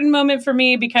an important moment for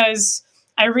me because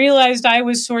I realized I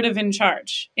was sort of in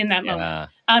charge in that moment,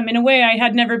 in a way I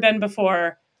had never been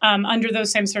before under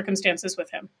those same circumstances with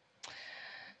him.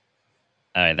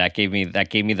 All right, that gave me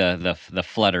the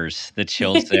flutters, the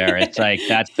chills there. It's like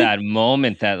that's that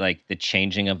moment that like the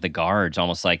changing of the guards,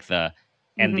 almost like the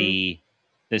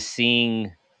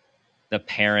seeing the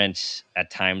parents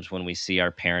at times when we see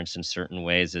our parents in certain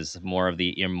ways as more of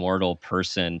the immortal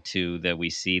person to that we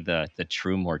see the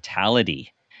true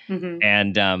mortality.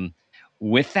 And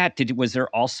with that, was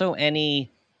there also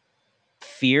any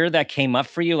fear that came up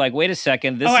for you? Like, wait a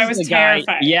second, this is I was the terrified.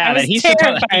 guy. Yeah, that he's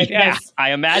terrified. Yes.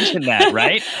 I imagine that,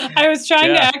 right? I was trying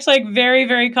to act like very,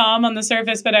 very calm on the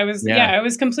surface, but I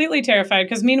was completely terrified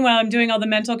because meanwhile I'm doing all the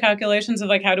mental calculations of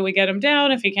like, how do we get him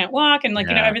down if he can't walk and like,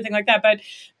 everything like that.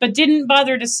 But didn't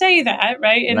bother to say that,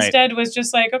 right? Instead was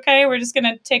just like, okay, we're just going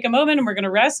to take a moment and we're going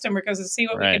to rest and we're going to see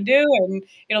what we can do and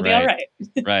it'll be all right.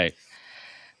 Right.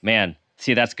 Man.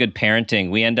 See, that's good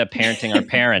parenting. We end up parenting our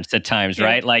parents at times,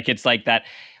 right? Like, it's like that,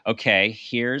 okay,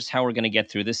 here's how we're going to get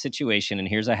through this situation, and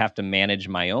here's I have to manage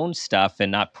my own stuff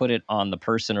and not put it on the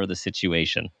person or the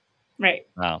situation. Right.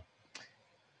 Wow.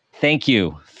 Thank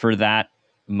you for that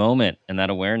moment and that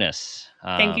awareness.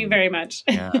 Thank you very much.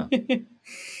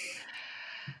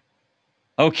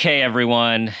 Okay,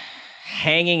 everyone.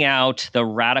 Hanging out the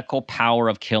radical power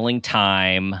of killing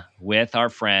time with our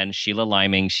friend, Sheila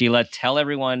Liming. Sheila, tell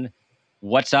everyone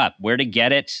what's up, where to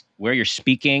get it, where you're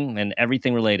speaking, and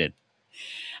everything related.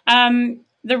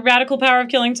 The Radical Power of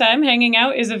Killing Time, Hanging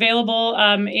Out, is available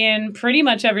in pretty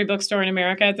much every bookstore in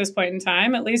America at this point in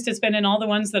time. At least it's been in all the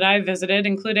ones that I've visited,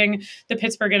 including the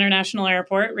Pittsburgh International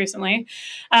Airport recently.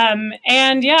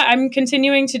 And yeah, I'm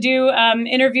continuing to do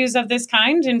interviews of this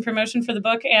kind in promotion for the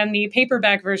book, and the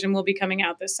paperback version will be coming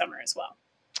out this summer as well.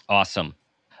 Awesome.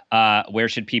 Where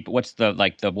should people, what's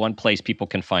the one place people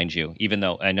can find you, even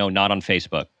though I know not on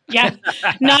Facebook? Yeah,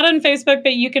 not on Facebook,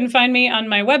 but you can find me on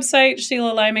my website,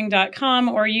 SheilaLiming.com,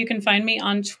 or you can find me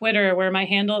on Twitter, where my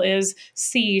handle is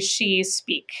See She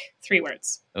Speak. 3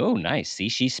 words. Oh, nice. See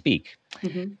She Speak.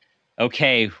 Mm-hmm.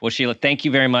 Okay. Well, Sheila, thank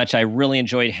you very much. I really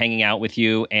enjoyed hanging out with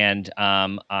you. And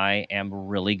I am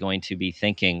really going to be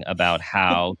thinking about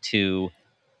how to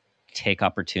take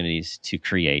opportunities to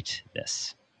create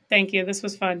this. Thank you. This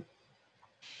was fun.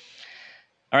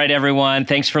 All right, everyone.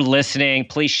 Thanks for listening.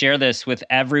 Please share this with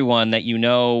everyone that you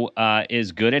know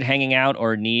is good at hanging out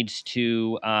or needs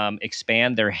to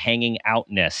expand their hanging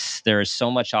outness. There is so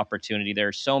much opportunity. There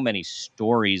are so many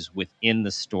stories within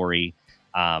the story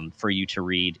for you to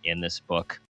read in this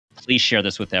book. Please share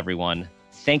this with everyone.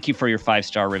 Thank you for your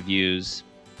 5-star reviews.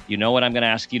 You know what I'm going to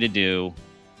ask you to do.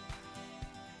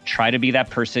 Try to be that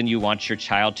person you want your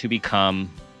child to become.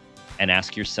 And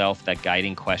ask yourself that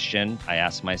guiding question I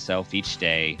ask myself each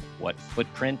day: what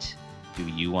footprint do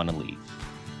you want to leave?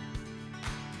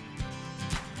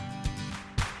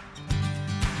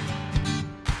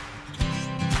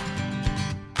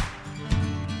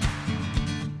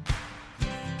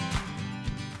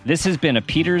 This has been a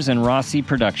Peters and Rossi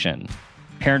production.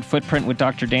 Parent Footprint with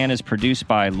Dr. Dan is produced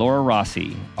by Laura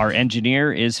Rossi. Our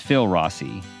engineer is Phil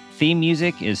Rossi. Theme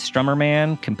music is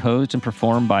Strummerman, composed and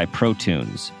performed by Pro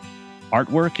Tunes.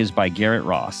 Artwork is by Garrett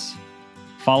Ross.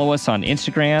 Follow us on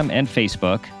Instagram and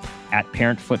Facebook at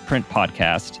Parent Footprint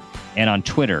Podcast and on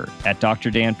Twitter at Dr.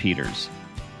 Dan Peters.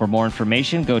 For more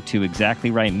information, go to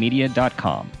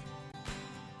exactlyrightmedia.com.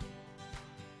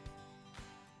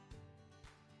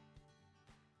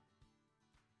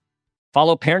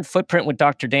 Follow Parent Footprint with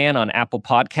Dr. Dan on Apple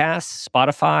Podcasts,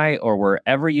 Spotify, or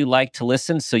wherever you like to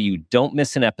listen so you don't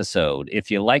miss an episode. If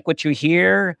you like what you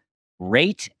hear,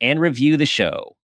 rate and review the show.